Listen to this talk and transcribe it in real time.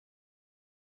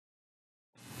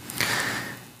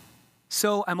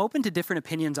So I'm open to different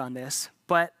opinions on this,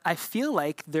 but I feel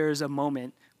like there's a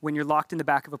moment when you're locked in the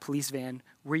back of a police van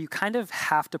where you kind of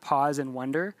have to pause and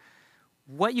wonder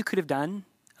what you could have done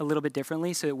a little bit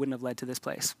differently so it wouldn't have led to this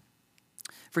place.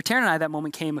 For Taryn and I, that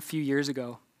moment came a few years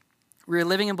ago. We were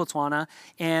living in Botswana,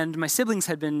 and my siblings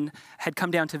had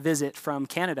come down to visit from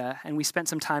Canada, and we spent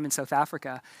some time in South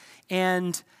Africa.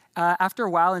 And after a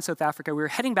while in South Africa, we were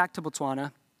heading back to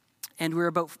Botswana, and we were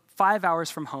about 5 hours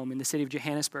from home in the city of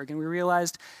Johannesburg, and we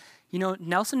realized,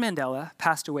 Nelson Mandela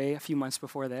passed away a few months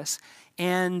before this,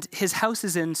 and his house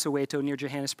is in Soweto near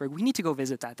Johannesburg. We need to go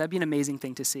visit that. That'd be an amazing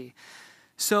thing to see.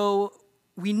 So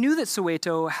we knew that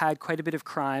Soweto had quite a bit of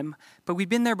crime, but we'd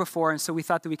been there before, and so we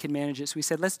thought that we could manage it. So we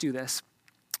said, let's do this.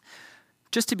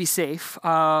 Just to be safe,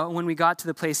 when we got to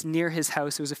the place near his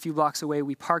house, it was a few blocks away,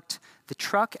 we parked the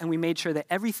truck and we made sure that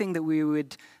everything that we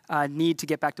would need to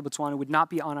get back to Botswana would not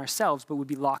be on ourselves, but would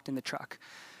be locked in the truck.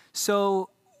 So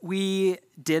we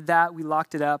did that, we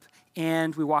locked it up,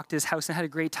 and we walked to his house and had a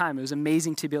great time. It was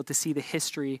amazing to be able to see the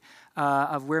history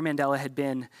of where Mandela had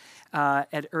been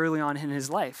at early on in his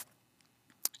life.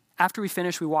 After we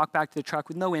finished, we walked back to the truck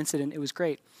with no incident. It was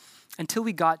great. Until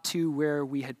we got to where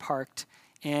we had parked,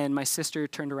 and my sister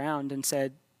turned around and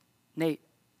said, Nate,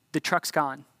 the truck's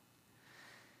gone.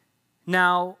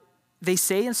 Now, they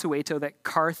say in Soweto that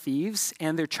car thieves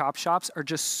and their chop shops are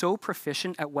just so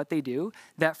proficient at what they do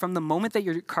that from the moment that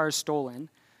your car is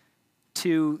stolen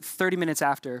to 30 minutes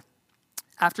after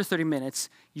 30 minutes,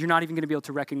 you're not even going to be able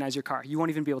to recognize your car. You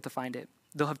won't even be able to find it.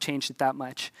 They'll have changed it that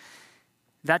much.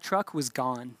 That truck was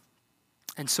gone.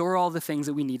 And so are all the things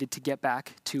that we needed to get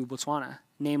back to Botswana,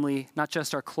 namely not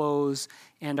just our clothes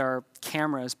and our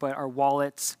cameras, but our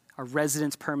wallets, our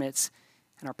residence permits,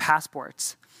 and our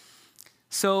passports.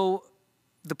 So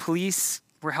the police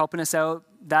were helping us out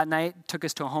that night, took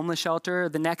us to a homeless shelter.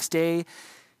 The next day,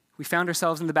 we found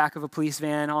ourselves in the back of a police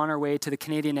van on our way to the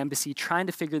Canadian Embassy trying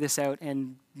to figure this out.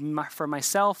 And for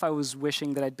myself, I was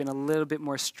wishing that I'd been a little bit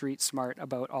more street smart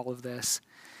about all of this.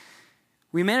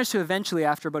 We managed to eventually,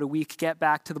 after about a week, get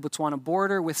back to the Botswana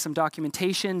border with some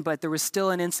documentation, but there was still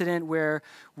an incident where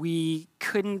we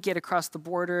couldn't get across the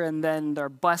border, and then our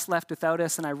bus left without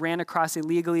us, and I ran across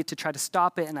illegally to try to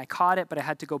stop it, and I caught it, but I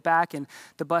had to go back, and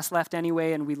the bus left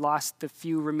anyway, and we lost the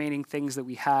few remaining things that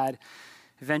we had.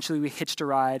 Eventually, we hitched a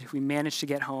ride. We managed to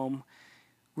get home.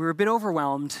 We were a bit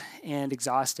overwhelmed and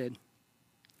exhausted.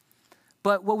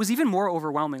 But what was even more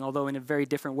overwhelming, although in a very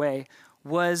different way,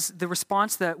 was the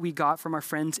response that we got from our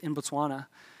friends in Botswana.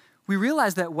 We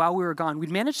realized that while we were gone,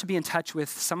 we'd managed to be in touch with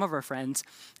some of our friends,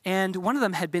 and one of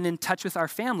them had been in touch with our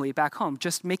family back home,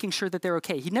 just making sure that they're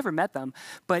okay. He'd never met them,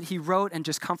 but he wrote and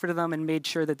just comforted them and made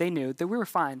sure that they knew that we were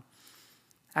fine.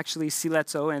 Actually,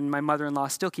 Siletso and my mother-in-law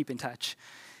still keep in touch.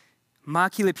 Ma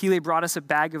Kilepile brought us a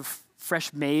bag of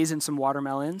fresh maize and some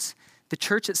watermelons. The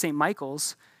church at St.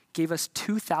 Michael's gave us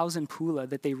 2,000 pula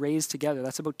that they raised together.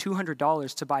 That's about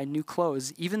 $200 to buy new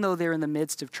clothes, even though they're in the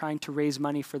midst of trying to raise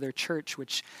money for their church,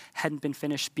 which hadn't been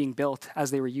finished being built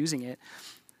as they were using it.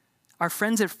 Our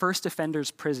friends at First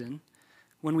Offenders Prison,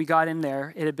 when we got in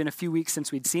there, it had been a few weeks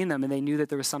since we'd seen them, and they knew that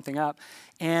there was something up.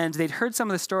 And they'd heard some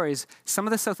of the stories. Some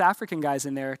of the South African guys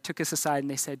in there took us aside,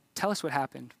 and they said, tell us what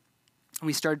happened. And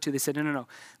we started to. They said, no.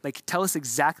 Tell us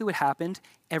exactly what happened,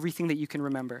 everything that you can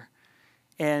remember.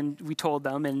 And we told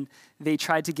them, and they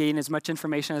tried to gain as much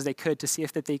information as they could to see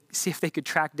if they could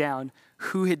track down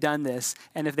who had done this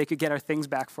and if they could get our things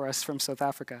back for us from South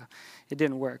Africa. It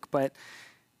didn't work. But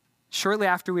shortly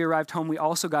after we arrived home, we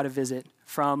also got a visit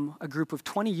from a group of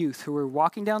 20 youth who were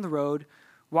walking down the road,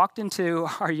 walked into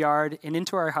our yard and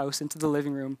into our house, into the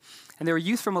living room. And they were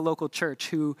youth from a local church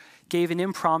who gave an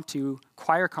impromptu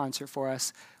choir concert for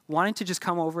us, wanting to just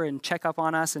come over and check up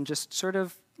on us and just sort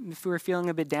of, if we were feeling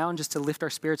a bit down, just to lift our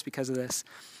spirits because of this.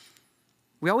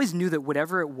 We always knew that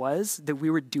whatever it was that we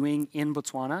were doing in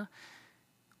Botswana,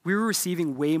 we were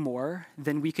receiving way more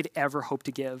than we could ever hope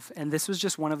to give. And this was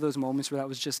just one of those moments where that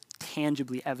was just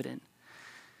tangibly evident.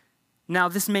 Now,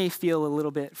 this may feel a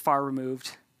little bit far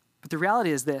removed, but the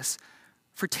reality is this.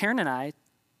 For Taryn and I,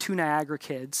 two Niagara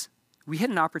kids, we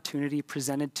had an opportunity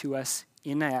presented to us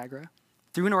in Niagara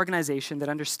through an organization that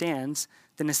understands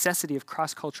the necessity of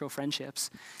cross-cultural friendships.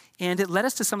 And it led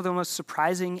us to some of the most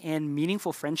surprising and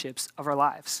meaningful friendships of our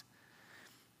lives.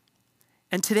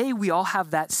 And today, we all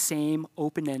have that same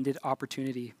open-ended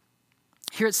opportunity.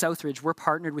 Here at Southridge, we're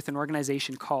partnered with an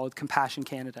organization called Compassion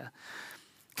Canada.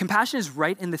 Compassion is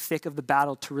right in the thick of the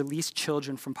battle to release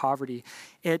children from poverty,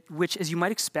 which, as you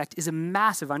might expect, is a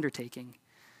massive undertaking.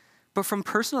 But from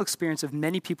personal experience of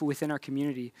many people within our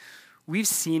community, we've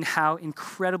seen how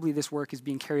incredibly this work is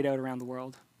being carried out around the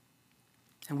world.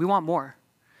 And we want more.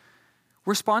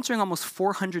 We're sponsoring almost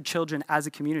 400 children as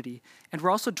a community, and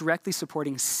we're also directly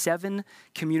supporting 7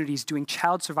 communities doing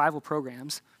child survival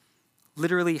programs,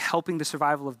 literally helping the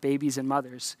survival of babies and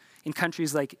mothers in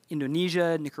countries like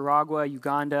Indonesia, Nicaragua,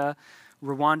 Uganda,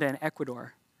 Rwanda, and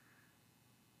Ecuador.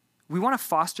 We want to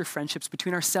foster friendships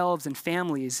between ourselves and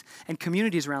families and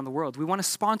communities around the world. We want to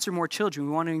sponsor more children.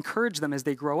 We want to encourage them as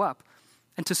they grow up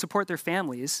and to support their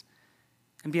families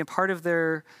and be a part of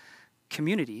their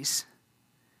communities.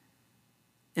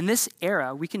 In this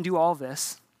era, we can do all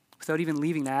this without even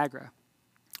leaving Niagara,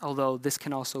 although this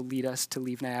can also lead us to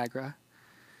leave Niagara.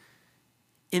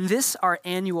 In this, our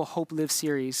annual Hope Live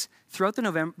series, throughout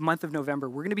the month of November,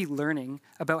 we're going to be learning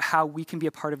about how we can be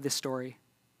a part of this story.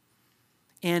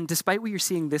 And despite what you're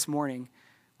seeing this morning,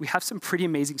 we have some pretty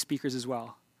amazing speakers as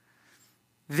well.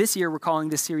 This year, we're calling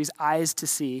this series Eyes to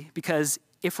See, because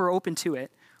if we're open to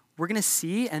it, we're going to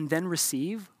see and then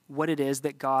receive what it is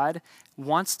that God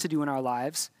wants to do in our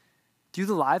lives through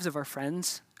the lives of our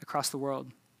friends across the world.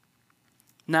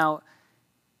 Now,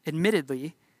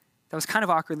 admittedly, that was kind of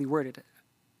awkwardly worded.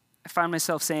 I found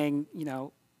myself saying,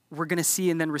 we're going to see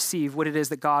and then receive what it is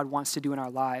that God wants to do in our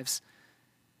lives.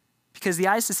 Because the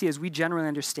eyes to see, as we generally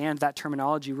understand that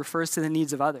terminology, refers to the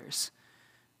needs of others.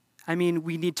 I mean,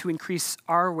 we need to increase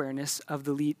our awareness of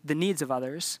the needs of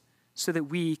others so that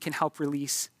we can help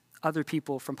release other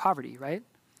people from poverty, right?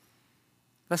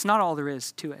 That's not all there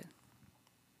is to it.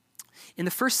 In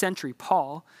the first century,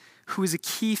 Paul, who was a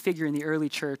key figure in the early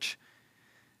church,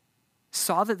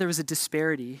 saw that there was a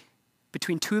disparity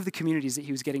between 2 of the communities that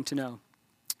he was getting to know,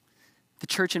 the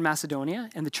church in Macedonia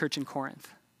and the church in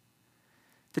Corinth.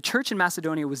 The church in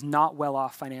Macedonia was not well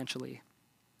off financially.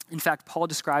 In fact, Paul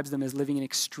describes them as living in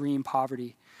extreme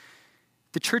poverty.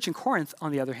 The church in Corinth,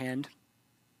 on the other hand,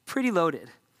 pretty loaded.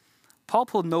 Paul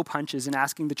pulled no punches in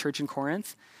asking the church in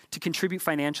Corinth to contribute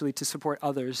financially to support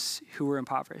others who were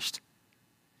impoverished.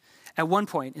 At one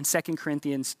point in 2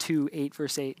 Corinthians 2:8,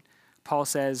 verse 8, Paul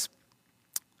says,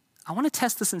 I want to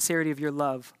test the sincerity of your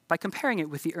love by comparing it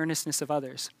with the earnestness of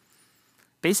others.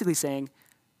 Basically saying,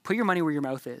 put your money where your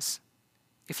mouth is.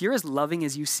 If you're as loving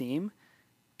as you seem,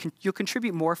 you'll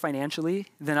contribute more financially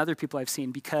than other people I've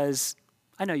seen because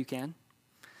I know you can.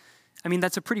 I mean,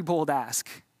 that's a pretty bold ask.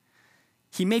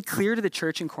 He made clear to the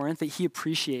church in Corinth that he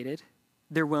appreciated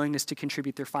their willingness to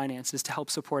contribute their finances to help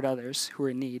support others who are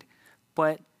in need.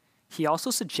 But he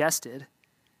also suggested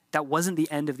that wasn't the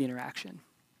end of the interaction.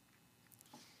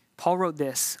 Paul wrote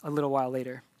this a little while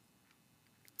later.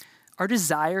 Our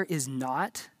desire is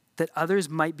not that others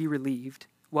might be relieved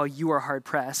while you are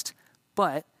hard-pressed,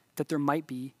 but that there might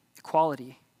be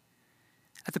equality.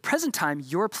 At the present time,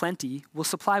 your plenty will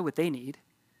supply what they need,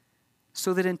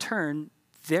 so that in turn,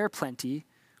 their plenty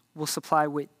will supply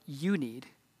what you need.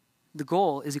 The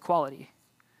goal is equality.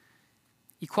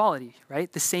 Equality,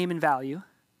 right? The same in value.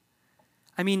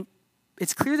 I mean,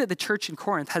 it's clear that the church in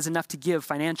Corinth has enough to give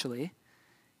financially,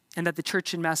 and that the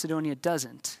church in Macedonia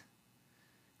doesn't.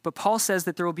 But Paul says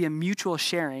that there will be a mutual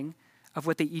sharing of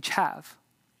what they each have.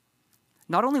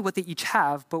 Not only what they each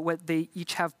have, but what they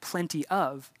each have plenty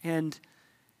of. And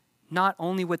not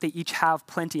only what they each have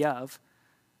plenty of,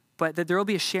 but that there will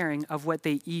be a sharing of what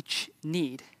they each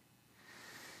need.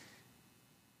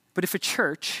 But if a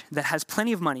church that has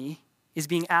plenty of money is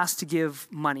being asked to give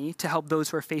money to help those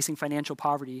who are facing financial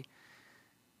poverty,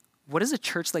 what does a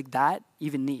church like that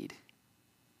even need?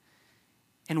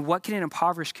 And what can an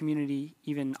impoverished community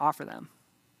even offer them?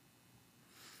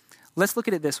 Let's look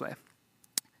at it this way.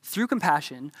 Through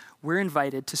compassion, we're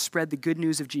invited to spread the good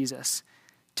news of Jesus,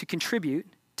 to contribute,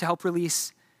 to help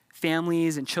release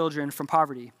families and children from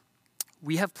poverty.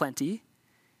 We have plenty,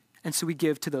 and so we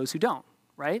give to those who don't,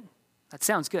 right? That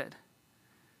sounds good.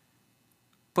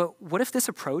 But what if this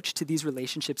approach to these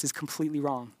relationships is completely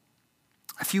wrong?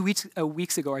 A few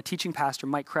weeks ago, our teaching pastor,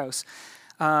 Mike Krause,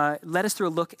 led us through a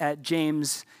look at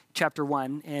James chapter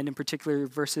 1, and in particular,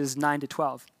 verses 9 to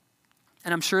 12.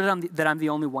 And I'm sure that I'm the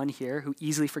only one here who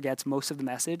easily forgets most of the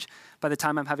message by the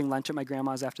time I'm having lunch at my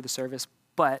grandma's after the service.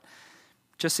 But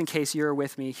just in case you're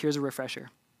with me, here's a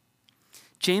refresher.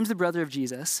 James, the brother of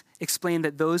Jesus, explained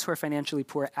that those who are financially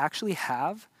poor actually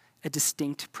have a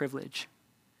distinct privilege: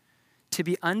 to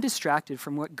be undistracted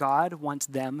from what God wants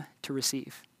them to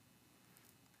receive.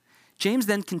 James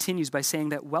then continues by saying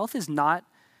that wealth is not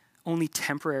only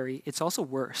temporary, it's also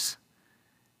worse,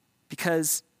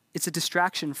 because it's a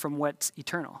distraction from what's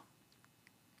eternal.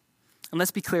 And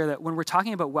let's be clear that when we're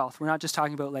talking about wealth, we're not just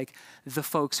talking about like the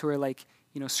folks who are like,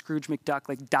 Scrooge McDuck,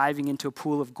 like diving into a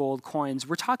pool of gold coins.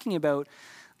 We're talking about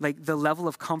like the level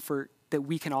of comfort that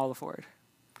we can all afford.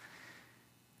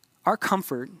 Our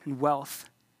comfort and wealth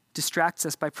distracts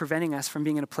us by preventing us from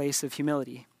being in a place of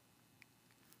humility,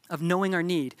 of knowing our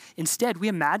need. Instead, we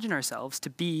imagine ourselves to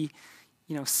be,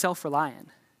 self-reliant.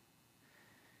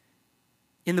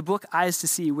 In the book Eyes to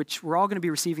See, which we're all going to be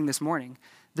receiving this morning,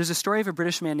 there's a story of a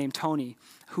British man named Tony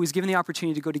who was given the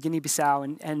opportunity to go to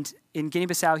Guinea-Bissau, and in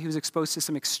Guinea-Bissau, he was exposed to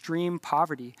some extreme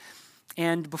poverty.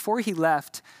 And before he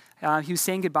left, he was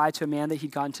saying goodbye to a man that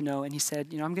he'd gotten to know, and he said,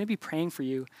 I'm going to be praying for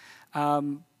you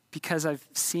because I've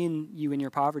seen you in your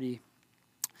poverty.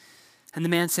 And the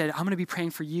man said, I'm going to be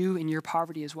praying for you in your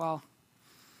poverty as well.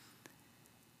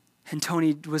 And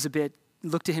Tony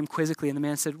looked at him quizzically, and the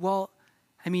man said, well,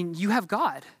 you have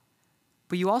God,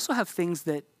 but you also have things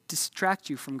that distract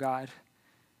you from God.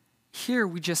 Here,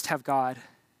 we just have God.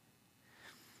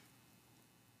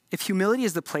 If humility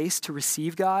is the place to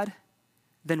receive God,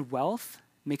 then wealth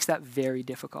makes that very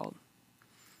difficult.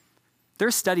 There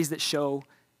are studies that show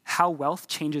how wealth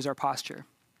changes our posture.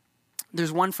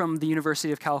 There's one from the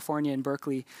University of California in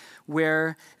Berkeley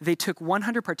where they took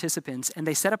 100 participants and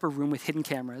they set up a room with hidden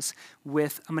cameras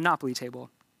with a Monopoly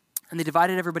table. And they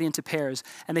divided everybody into pairs,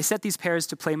 and they set these pairs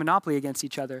to play Monopoly against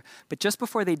each other. But just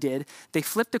before they did, they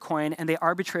flipped a coin, and they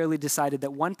arbitrarily decided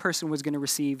that one person was going to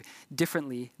receive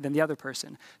differently than the other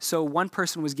person. So one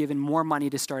person was given more money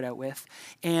to start out with,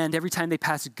 and every time they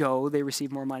passed go, they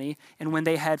received more money. And when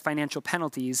they had financial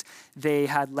penalties, they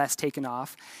had less taken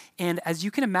off. And as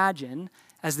you can imagine,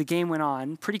 as the game went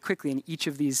on, pretty quickly in each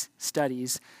of these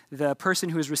studies, the person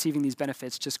who was receiving these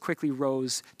benefits just quickly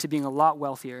rose to being a lot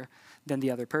wealthier than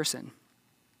the other person.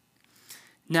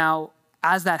 Now,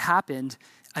 as that happened,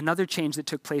 another change that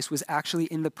took place was actually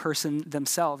in the person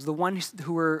themselves. The ones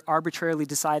who were arbitrarily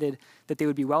decided that they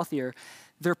would be wealthier,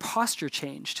 their posture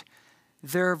changed,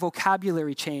 their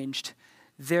vocabulary changed,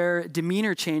 their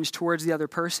demeanor changed towards the other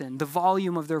person, the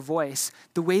volume of their voice,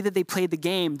 the way that they played the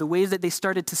game, the way that they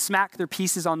started to smack their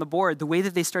pieces on the board, the way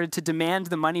that they started to demand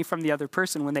the money from the other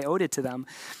person when they owed it to them.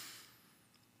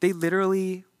 They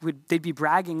literally they'd be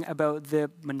bragging about the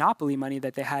Monopoly money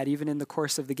that they had even in the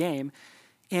course of the game.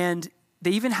 And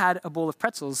they even had a bowl of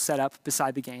pretzels set up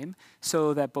beside the game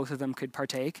so that both of them could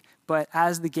partake. But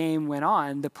as the game went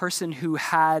on, the person who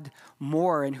had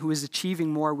more and who was achieving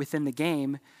more within the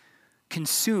game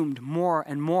consumed more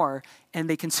and more, and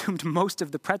they consumed most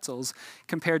of the pretzels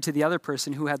compared to the other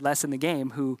person who had less in the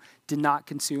game, who did not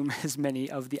consume as many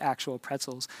of the actual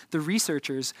pretzels. The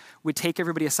researchers would take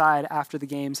everybody aside after the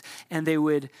games, and they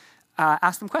would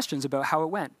ask them questions about how it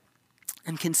went.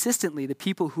 And consistently, the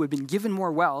people who had been given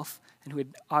more wealth and who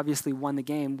had obviously won the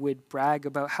game would brag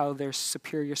about how their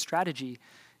superior strategy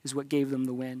is what gave them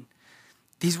the win.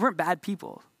 These weren't bad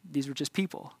people. These were just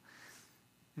people.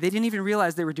 They didn't even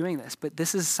realize they were doing this, but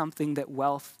this is something that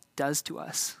wealth does to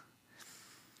us.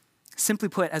 Simply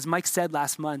put, as Mike said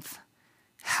last month,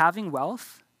 having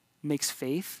wealth makes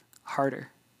faith harder.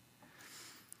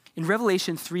 In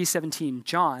Revelation 3:17,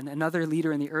 John, another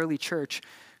leader in the early church,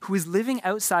 who was living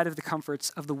outside of the comforts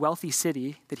of the wealthy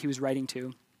city that he was writing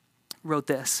to, wrote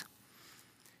this: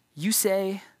 "You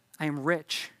say, I am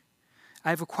rich. I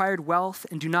have acquired wealth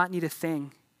and do not need a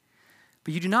thing.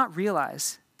 But you do not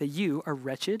realize that you are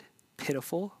wretched,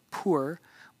 pitiful, poor,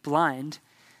 blind,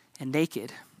 and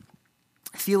naked."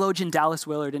 Theologian Dallas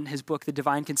Willard, in his book, The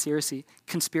Divine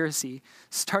Conspiracy,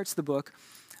 starts the book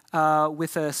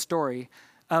with a story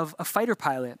of a fighter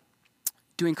pilot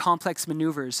doing complex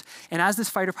maneuvers. And as this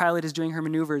fighter pilot is doing her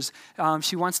maneuvers,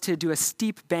 she wants to do a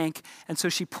steep bank, and so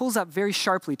she pulls up very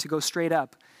sharply to go straight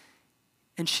up,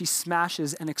 and she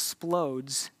smashes and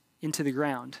explodes into the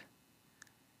ground.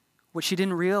 What she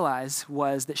didn't realize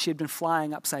was that she had been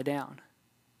flying upside down.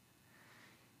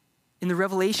 In the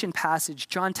Revelation passage,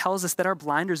 John tells us that our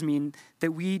blinders mean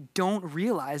that we don't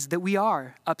realize that we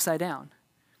are upside down.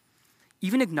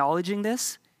 Even acknowledging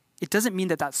this, it doesn't mean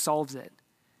that that solves it,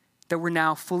 that we're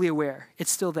now fully aware.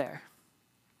 It's still there.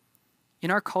 In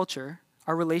our culture,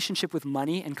 our relationship with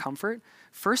money and comfort,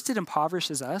 first it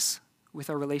impoverishes us with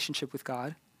our relationship with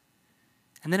God,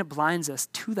 and then it blinds us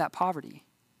to that poverty.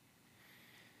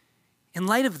 In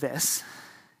light of this,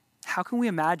 how can we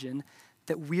imagine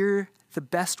that we're the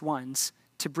best ones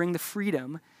to bring the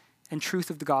freedom and truth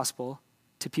of the gospel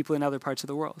to people in other parts of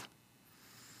the world?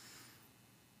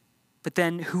 But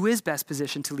then, who is best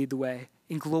positioned to lead the way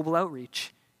in global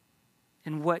outreach?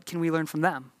 And what can we learn from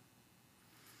them?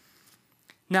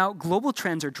 Now, global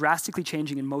trends are drastically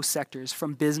changing in most sectors,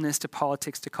 from business to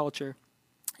politics to culture,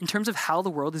 in terms of how the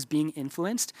world is being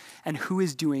influenced and who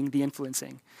is doing the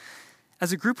influencing.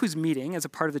 As a group who's meeting as a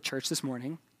part of the church this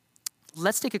morning,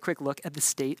 let's take a quick look at the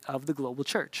state of the global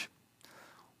church.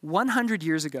 100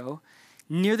 years ago,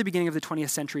 near the beginning of the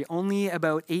 20th century, only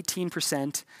about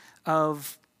 18%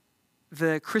 of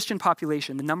the Christian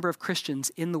population, the number of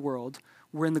Christians in the world,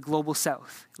 were in the global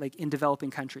south, like in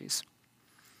developing countries.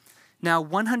 Now,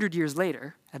 100 years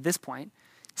later, at this point,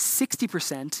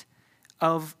 60%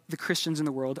 of the Christians in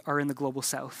the world are in the global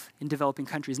south, in developing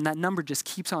countries, and that number just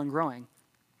keeps on growing.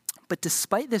 But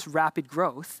despite this rapid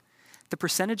growth, the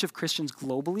percentage of Christians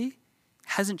globally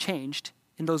hasn't changed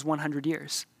in those 100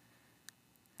 years.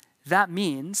 That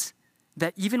means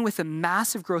that even with the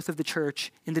massive growth of the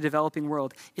church in the developing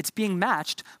world, it's being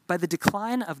matched by the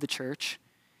decline of the church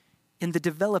in the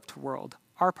developed world,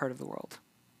 our part of the world.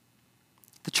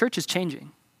 The church is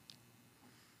changing.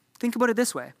 Think about it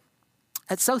this way.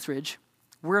 At Southridge,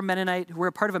 we're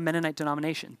a part of a Mennonite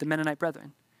denomination, the Mennonite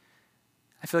Brethren.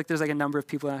 I feel like there's like a number of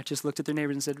people that just looked at their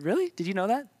neighbors and said, really? Did you know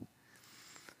that?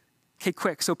 Okay,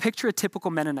 quick. So picture a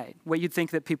typical Mennonite, what you'd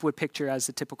think that people would picture as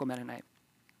a typical Mennonite.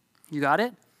 You got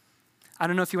it? I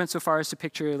don't know if you went so far as to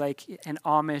picture like an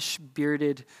Amish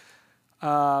bearded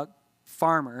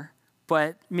farmer,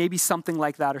 but maybe something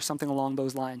like that or something along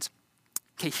those lines.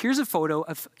 Okay, here's a photo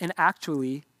of an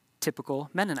actually typical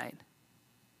Mennonite.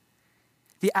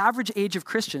 The average age of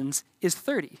Christians is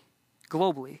 30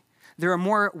 globally. There are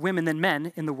more women than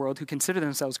men in the world who consider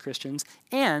themselves Christians,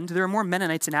 and there are more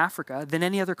Mennonites in Africa than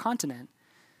any other continent.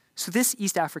 So this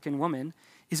East African woman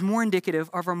is more indicative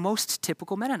of our most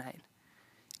typical Mennonite.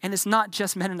 And it's not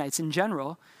just Mennonites in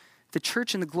general. The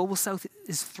church in the global south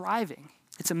is thriving.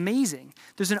 It's amazing.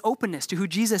 There's an openness to who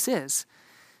Jesus is,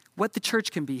 what the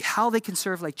church can be, how they can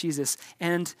serve like Jesus.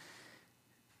 And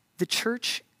the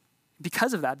church,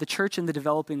 because of that, the church in the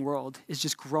developing world is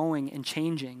just growing and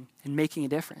changing and making a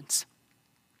difference.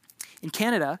 In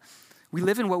Canada, we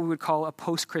live in what we would call a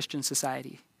post-Christian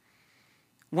society.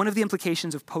 One of the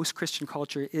implications of post-Christian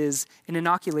culture is an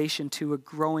inoculation to a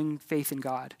growing faith in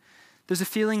God. There's a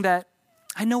feeling that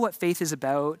I know what faith is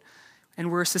about,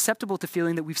 and we're susceptible to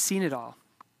feeling that we've seen it all.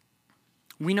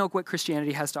 We know what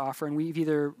Christianity has to offer, and we've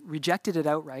either rejected it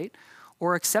outright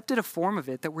or accepted a form of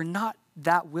it that we're not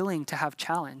that willing to have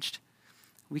challenged.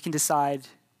 We can decide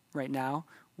right now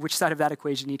which side of that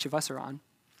equation each of us are on.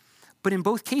 But in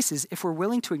both cases, if we're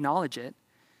willing to acknowledge it,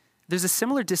 there's a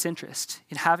similar disinterest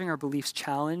in having our beliefs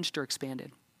challenged or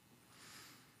expanded.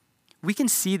 We can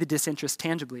see the disinterest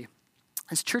tangibly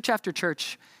as church after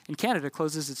church in Canada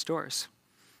closes its doors.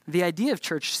 The idea of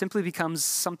church simply becomes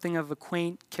something of a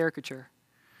quaint caricature.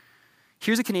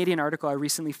 Here's a Canadian article I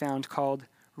recently found called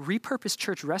 "Repurposed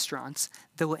Church Restaurants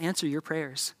That Will Answer Your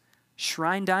Prayers.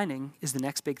 Shrine dining is the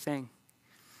next big thing."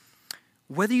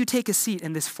 Whether you take a seat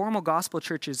in this formal gospel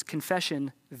church's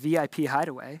confession VIP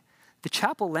hideaway, the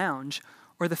chapel lounge,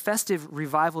 or the festive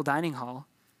revival dining hall,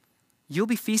 you'll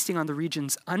be feasting on the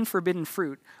region's unforbidden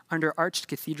fruit under arched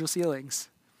cathedral ceilings.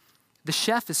 The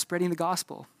chef is spreading the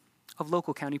gospel of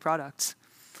local county products.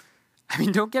 I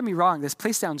mean, don't get me wrong, this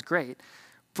place sounds great,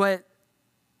 but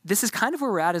this is kind of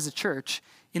where we're at as a church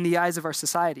in the eyes of our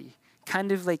society,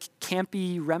 kind of like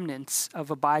campy remnants of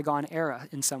a bygone era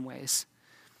in some ways.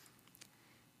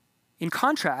 In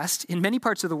contrast, in many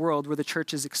parts of the world where the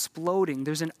church is exploding,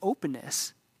 there's an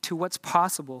openness to what's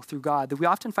possible through God that we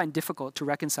often find difficult to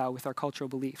reconcile with our cultural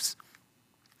beliefs.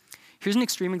 Here's an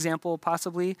extreme example,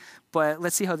 possibly, but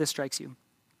let's see how this strikes you.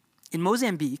 In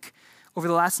Mozambique, over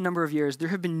the last number of years, there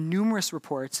have been numerous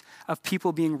reports of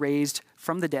people being raised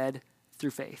from the dead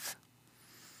through faith.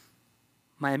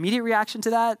 My immediate reaction to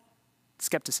that,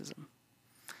 skepticism.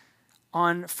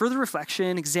 On further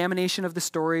reflection, examination of the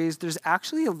stories, there's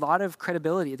actually a lot of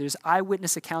credibility. There's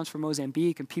eyewitness accounts from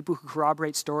Mozambique and people who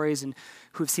corroborate stories and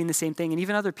who have seen the same thing, and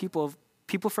even other people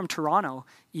from Toronto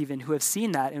even, who have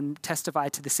seen that and testify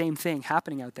to the same thing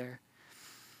happening out there.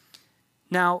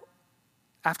 Now,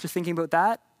 after thinking about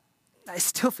that, I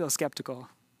still feel skeptical.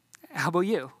 How about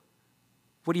you?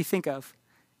 What do you think of?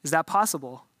 Is that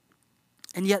possible?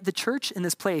 And yet the church in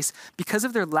this place, because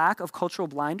of their lack of cultural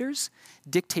blinders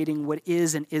dictating what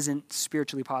is and isn't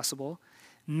spiritually possible,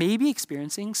 may be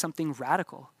experiencing something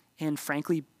radical and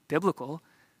frankly biblical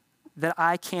that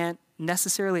I can't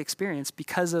necessarily experience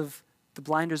because of the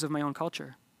blinders of my own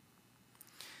culture.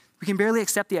 We can barely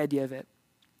accept the idea of it.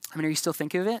 I mean, are you still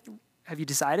thinking of it? Have you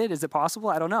decided? Is it possible?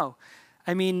 I don't know.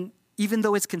 I mean, even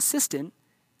though it's consistent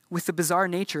with the bizarre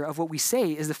nature of what we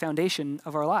say is the foundation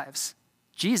of our lives,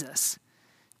 Jesus.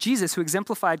 Jesus, who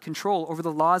exemplified control over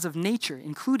the laws of nature,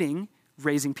 including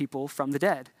raising people from the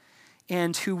dead,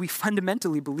 and who we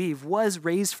fundamentally believe was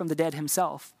raised from the dead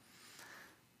himself.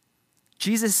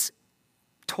 Jesus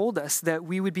told us that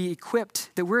we would be equipped,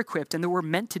 that we're equipped, and that we're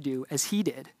meant to do as he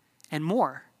did, and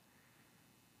more.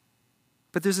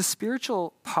 But there's a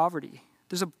spiritual poverty.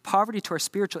 There's a poverty to our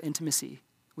spiritual intimacy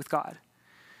with God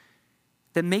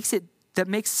that makes it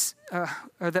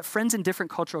that friends in different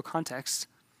cultural contexts,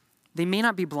 they may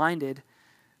not be blinded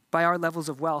by our levels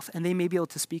of wealth, and they may be able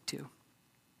to speak to.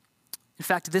 In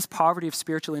fact, this poverty of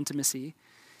spiritual intimacy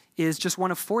is just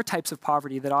one of 4 types of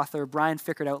poverty that author Brian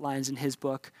Fikkert outlines in his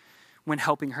book, When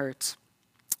Helping Hurts.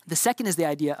 The second is the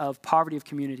idea of poverty of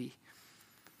community.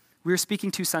 We were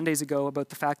speaking 2 Sundays ago about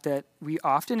the fact that we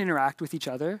often interact with each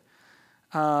other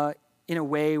in a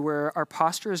way where our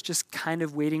posture is just kind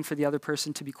of waiting for the other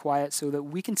person to be quiet so that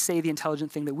we can say the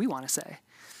intelligent thing that we want to say.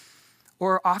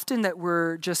 Or often that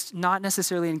we're just not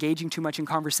necessarily engaging too much in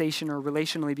conversation or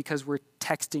relationally because we're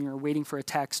texting or waiting for a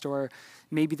text, or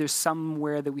maybe there's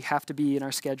somewhere that we have to be in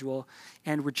our schedule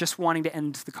and we're just wanting to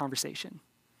end the conversation.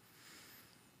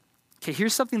 Okay,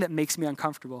 here's something that makes me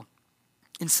uncomfortable.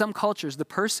 In some cultures, the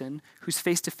person who's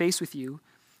face-to-face with you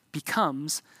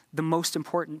becomes the most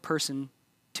important person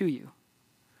to you.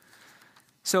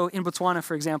 So in Botswana,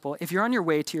 for example, if you're on your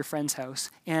way to your friend's house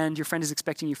and your friend is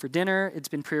expecting you for dinner, it's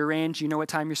been prearranged, you know what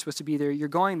time you're supposed to be there, you're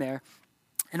going there,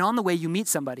 and on the way you meet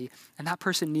somebody and that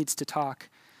person needs to talk,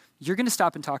 you're going to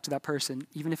stop and talk to that person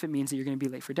even if it means that you're going to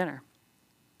be late for dinner.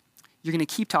 You're going to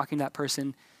keep talking to that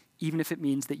person even if it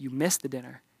means that you miss the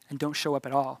dinner and don't show up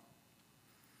at all.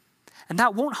 And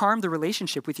that won't harm the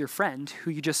relationship with your friend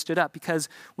who you just stood up, because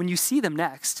when you see them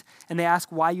next and they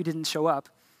ask why you didn't show up,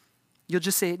 you'll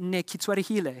just say, "Ne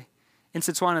kitswarehile." In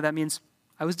Setswana, that means,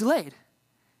 "I was delayed."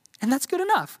 And that's good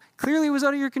enough. Clearly it was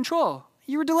out of your control.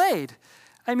 You were delayed.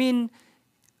 I mean,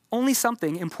 only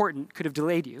something important could have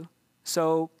delayed you.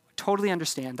 So totally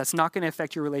understand. That's not going to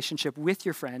affect your relationship with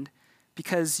your friend,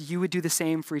 because you would do the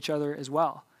same for each other as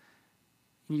well.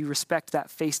 And you respect that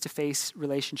face-to-face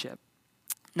relationship.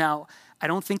 Now, I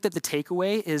don't think that the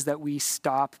takeaway is that we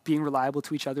stop being reliable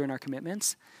to each other in our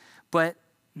commitments, but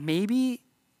maybe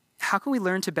how can we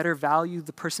learn to better value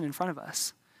the person in front of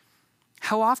us?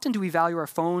 How often do we value our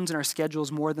phones and our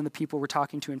schedules more than the people we're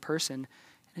talking to in person?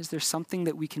 And is there something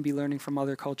that we can be learning from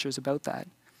other cultures about that?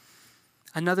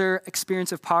 Another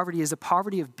experience of poverty is a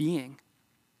poverty of being.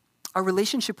 Our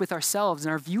relationship with ourselves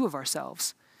and our view of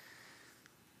ourselves.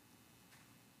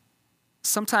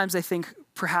 Sometimes I think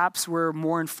perhaps we're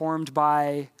more informed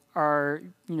by our,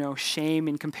 shame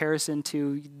in comparison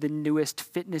to the newest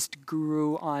fitness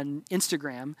guru on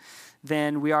Instagram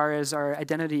than we are as our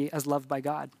identity as loved by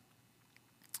God.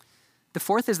 The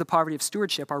fourth is the poverty of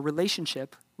stewardship, our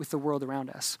relationship with the world around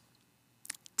us.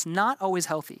 It's not always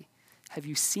healthy. Have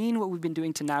you seen what we've been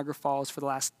doing to Niagara Falls for the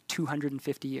last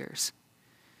 250 years?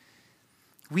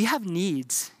 We have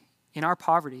needs in our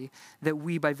poverty that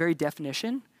we, by very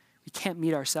definition, we can't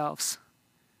meet ourselves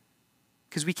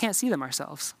because we can't see them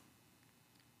ourselves.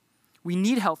 We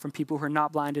need help from people who are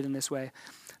not blinded in this way.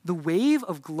 The wave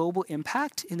of global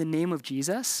impact in the name of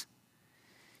Jesus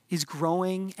is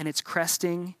growing and it's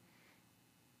cresting,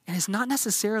 and it's not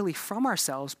necessarily from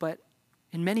ourselves, but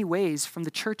in many ways from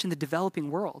the church in the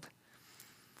developing world.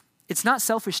 It's not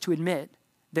selfish to admit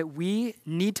that we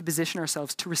need to position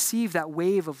ourselves to receive that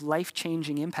wave of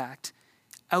life-changing impact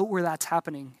out where that's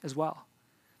happening as well.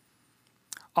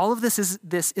 All of this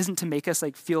isn't to make us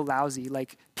feel lousy,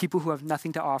 like people who have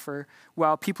nothing to offer,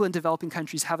 while people in developing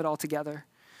countries have it all together.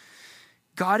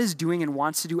 God is doing and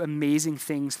wants to do amazing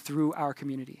things through our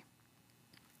community.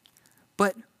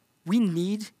 But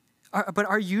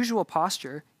our usual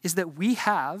posture is that we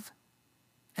have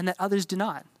and that others do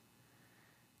not.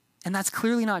 And that's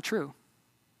clearly not true.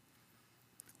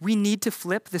 We need to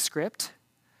flip the script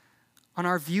on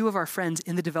our view of our friends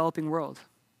in the developing world.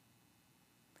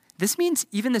 This means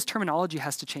even this terminology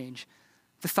has to change.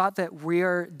 The thought that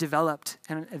we're developed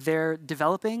and they're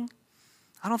developing,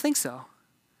 I don't think so.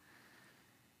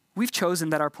 We've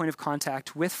chosen that our point of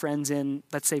contact with friends in,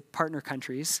 let's say, partner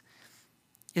countries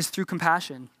is through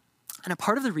compassion. And a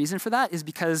part of the reason for that is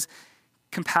because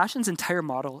compassion's entire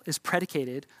model is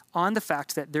predicated on the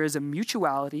fact that there is a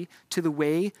mutuality to the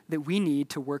way that we need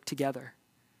to work together.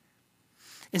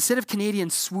 Instead of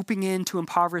Canadians swooping into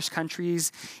impoverished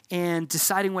countries and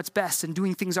deciding what's best and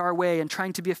doing things our way and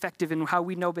trying to be effective in how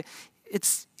we know, but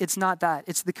it's not that.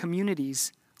 It's the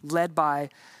communities led by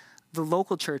the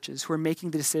local churches who are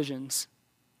making the decisions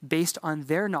based on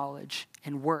their knowledge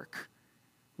and work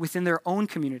within their own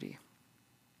community.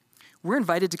 We're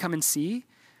invited to come and see,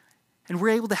 and we're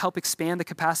able to help expand the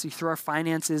capacity through our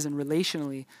finances and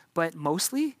relationally, but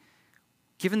mostly,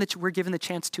 we're given the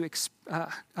chance to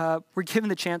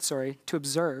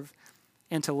observe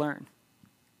and to learn.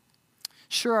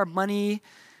 Sure, our money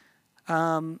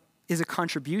is a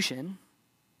contribution,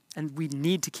 and we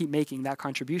need to keep making that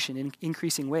contribution in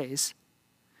increasing ways.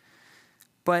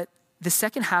 But the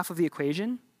second half of the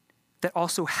equation that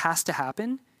also has to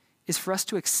happen is for us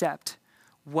to accept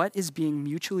what is being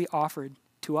mutually offered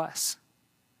to us.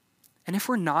 And if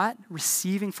we're not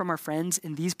receiving from our friends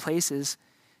in these places,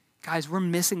 guys, we're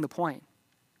missing the point.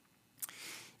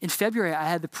 In February, I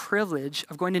had the privilege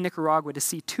of going to Nicaragua to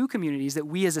see 2 communities that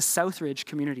we as a Southridge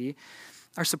community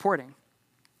are supporting.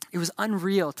 It was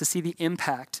unreal to see the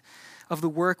impact of the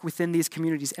work within these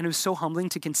communities, and it was so humbling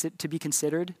to be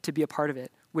considered to be a part of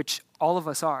it, which all of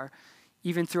us are,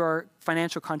 even through our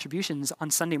financial contributions on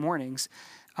Sunday mornings.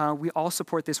 We all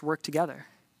support this work together.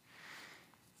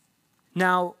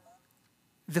 Now,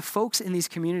 the folks in these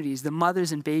communities, the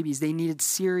mothers and babies, they needed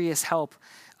serious help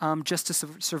just to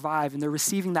survive, and they're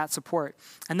receiving that support.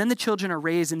 And then the children are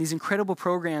raised in these incredible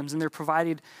programs, and they're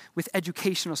provided with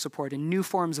educational support and new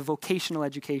forms of vocational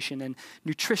education and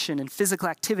nutrition and physical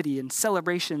activity and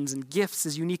celebrations and gifts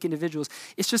as unique individuals.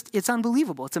 It's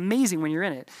unbelievable. It's amazing when you're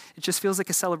in it. It just feels like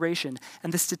a celebration.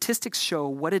 And the statistics show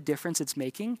what a difference it's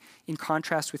making in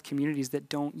contrast with communities that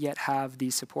don't yet have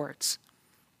these supports.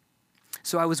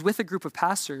 So I was with a group of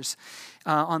pastors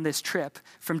on this trip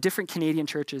from different Canadian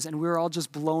churches, and we were all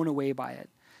just blown away by it.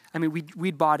 I mean,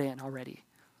 we'd bought in already.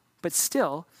 But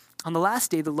still, on the last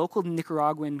day, the local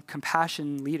Nicaraguan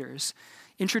compassion leaders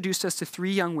introduced us to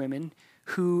 3 young women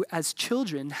who, as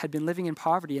children, had been living in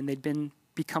poverty, and they'd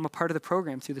become a part of the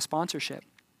program through the sponsorship.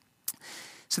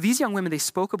 So these young women, they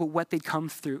spoke about what they'd come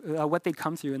through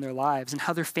in their lives and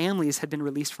how their families had been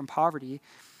released from poverty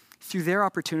through their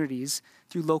opportunities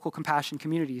through local compassion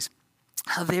communities.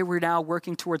 How they were now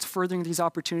working towards furthering these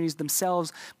opportunities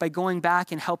themselves by going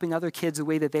back and helping other kids the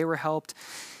way that they were helped.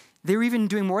 They were even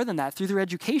doing more than that. Through their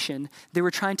education, they were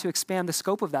trying to expand the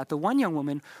scope of that. The one young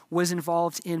woman was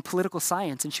involved in political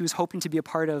science, and she was hoping to be a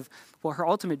part of, her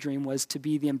ultimate dream was to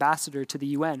be the ambassador to the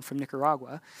UN from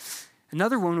Nicaragua.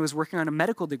 Another woman was working on a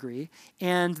medical degree,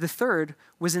 and the third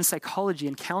was in psychology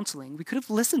and counseling. We could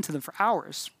have listened to them for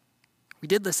hours. We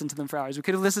did listen to them for hours. We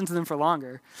could have listened to them for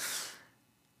longer.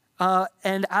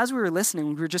 And as we were listening,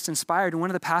 we were just inspired. And one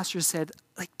of the pastors said,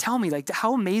 tell me,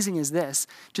 how amazing is this?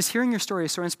 Just hearing your story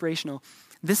is so inspirational.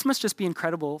 This must just be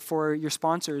incredible for your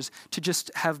sponsors to just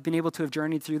have been able to have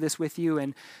journeyed through this with you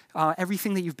and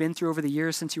everything that you've been through over the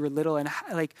years since you were little. And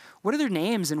what are their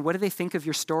names and what do they think of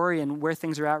your story and where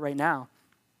things are at right now?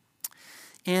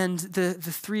 And the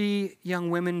 3 young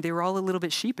women, they were all a little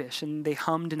bit sheepish, and they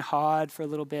hummed and hawed for a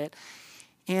little bit.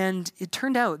 And it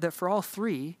turned out that for all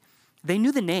 3, they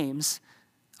knew the names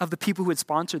of the people who had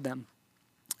sponsored them.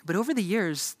 But over the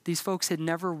years, these folks had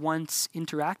never once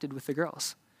interacted with the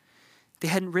girls. They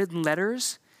hadn't written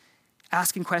letters,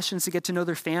 asking questions to get to know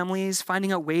their families,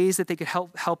 finding out ways that they could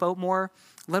help out more,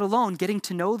 let alone getting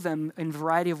to know them in a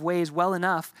variety of ways well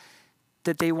enough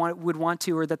that they would want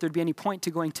to, or that there'd be any point to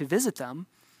going to visit them.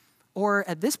 Or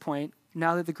at this point,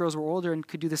 now that the girls were older and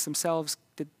could do this themselves,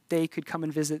 that they could come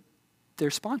and visit their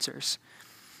sponsors.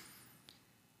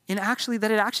 And actually,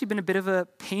 that had actually been a bit of a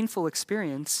painful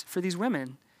experience for these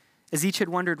women, as each had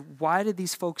wondered, why did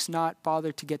these folks not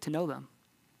bother to get to know them?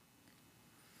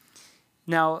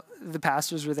 Now, the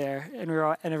pastors were there, and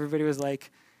everybody was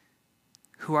like,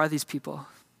 who are these people?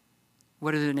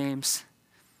 What are their names?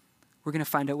 We're going to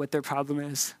find out what their problem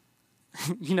is.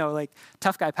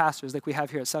 Tough guy pastors like we have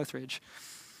here at Southridge.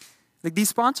 These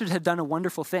sponsors had done a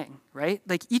wonderful thing, right?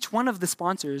 Each one of the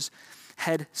sponsors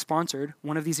had sponsored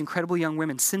one of these incredible young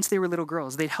women since they were little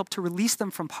girls. They'd helped to release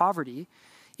them from poverty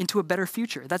into a better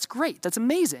future. That's great. That's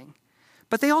amazing.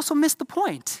 But they also missed the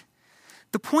point.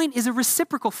 The point is a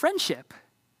reciprocal friendship.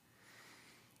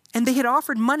 And they had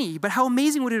offered money, but how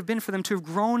amazing would it have been for them to have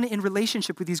grown in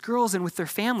relationship with these girls and with their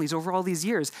families over all these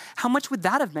years? How much would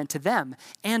that have meant to them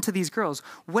and to these girls?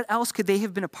 What else could they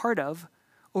have been a part of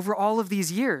over all of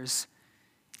these years?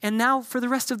 And now for the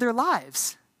rest of their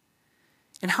lives?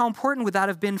 And how important would that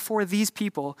have been for these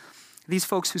people, these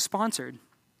folks who sponsored?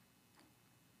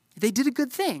 They did a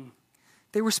good thing.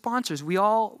 They were sponsors. We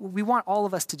want all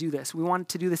of us to do this. We want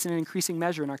to do this in an increasing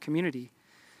measure in our community.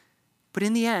 But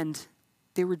in the end,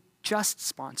 they were just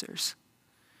sponsors.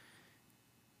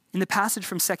 In the passage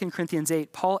from 2 Corinthians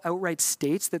 8, Paul outright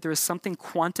states that there is something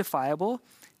quantifiable,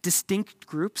 distinct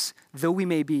groups, though we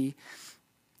may be,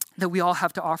 that we all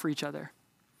have to offer each other.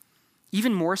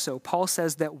 Even more so, Paul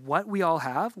says that what we all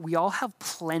have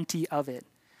plenty of it.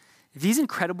 These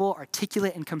incredible,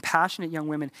 articulate, and compassionate young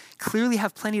women clearly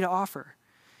have plenty to offer.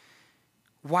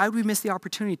 Why would we miss the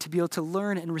opportunity to be able to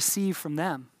learn and receive from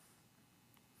them?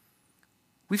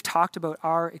 We've talked about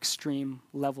our extreme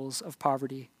levels of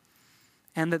poverty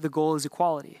and that the goal is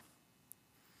equality.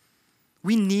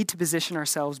 We need to position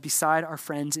ourselves beside our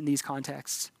friends in these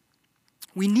contexts.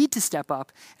 We need to step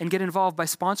up and get involved by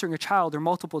sponsoring a child or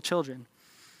multiple children.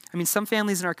 I mean, some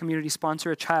families in our community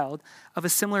sponsor a child of a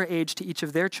similar age to each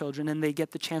of their children, and they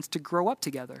get the chance to grow up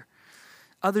together.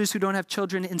 Others who don't have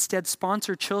children instead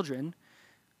sponsor children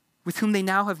with whom they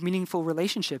now have meaningful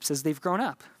relationships as they've grown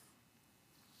up.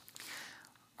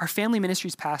 Our family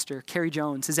ministries pastor, Carrie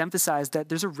Jones, has emphasized that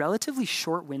there's a relatively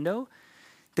short window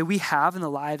that we have in the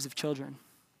lives of children.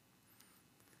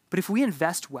 But if we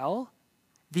invest well,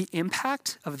 the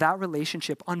impact of that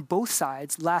relationship on both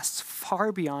sides lasts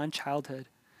far beyond childhood.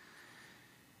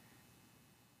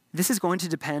 This is going to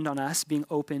depend on us being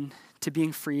open to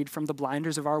being freed from the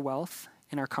blinders of our wealth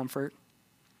and our comfort.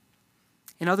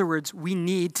 In other words, we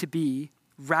need to be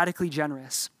radically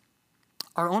generous.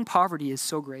 Our own poverty is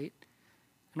so great,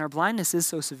 and our blindness is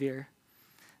so severe,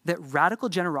 that radical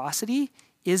generosity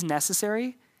is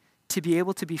necessary to be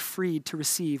able to be freed to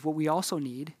receive what we also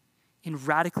need in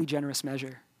radically generous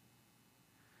measure.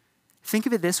 Think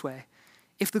of it this way.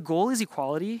 If the goal is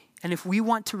equality, and if we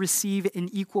want to receive an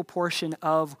equal portion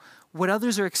of what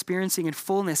others are experiencing in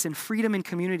fullness, in freedom in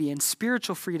community, in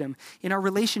spiritual freedom, in our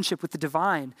relationship with the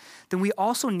divine, then we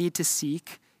also need to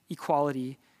seek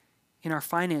equality in our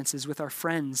finances with our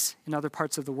friends in other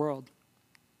parts of the world.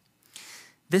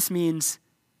 This means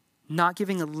not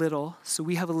giving a little so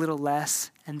we have a little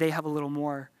less and they have a little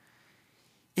more.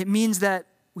 It means that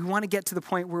we want to get to the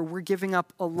point where we're giving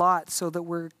up a lot so that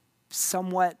we're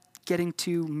somewhat getting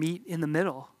to meet in the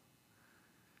middle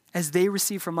as they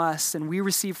receive from us and we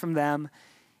receive from them,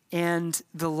 and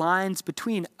the lines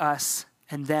between us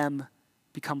and them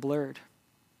become blurred.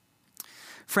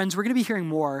 Friends, we're going to be hearing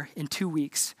more in 2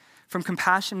 weeks from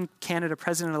Compassion Canada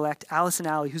President-elect Alison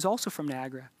Alley, who's also from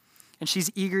Niagara, and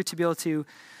she's eager to be able to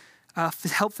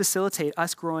help facilitate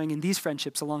us growing in these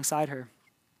friendships alongside her.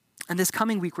 And this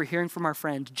coming week, we're hearing from our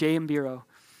friend Jay Mbiro,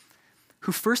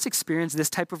 who first experienced this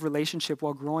type of relationship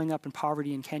while growing up in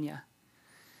poverty in Kenya.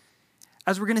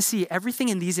 As we're going to see, everything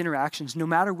in these interactions, no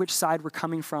matter which side we're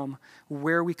coming from,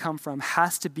 where we come from,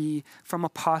 has to be from a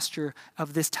posture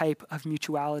of this type of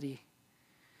mutuality.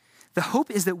 The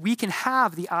hope is that we can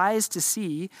have the eyes to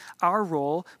see our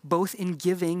role both in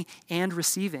giving and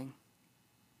receiving.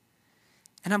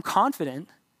 And I'm confident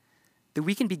that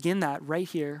we can begin that right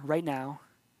here, right now,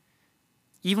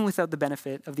 even without the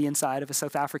benefit of the inside of a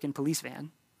South African police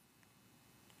van.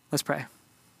 Let's pray.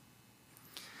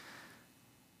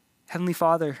 Heavenly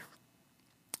Father,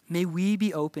 may we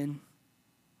be open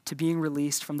to being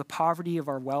released from the poverty of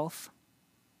our wealth.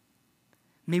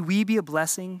 May we be a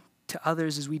blessing to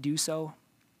others as we do so.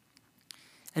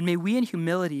 And may we in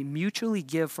humility mutually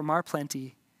give from our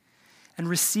plenty and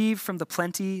receive from the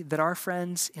plenty that our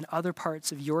friends in other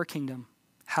parts of your kingdom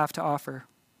have to offer.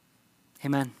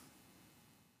 Amen.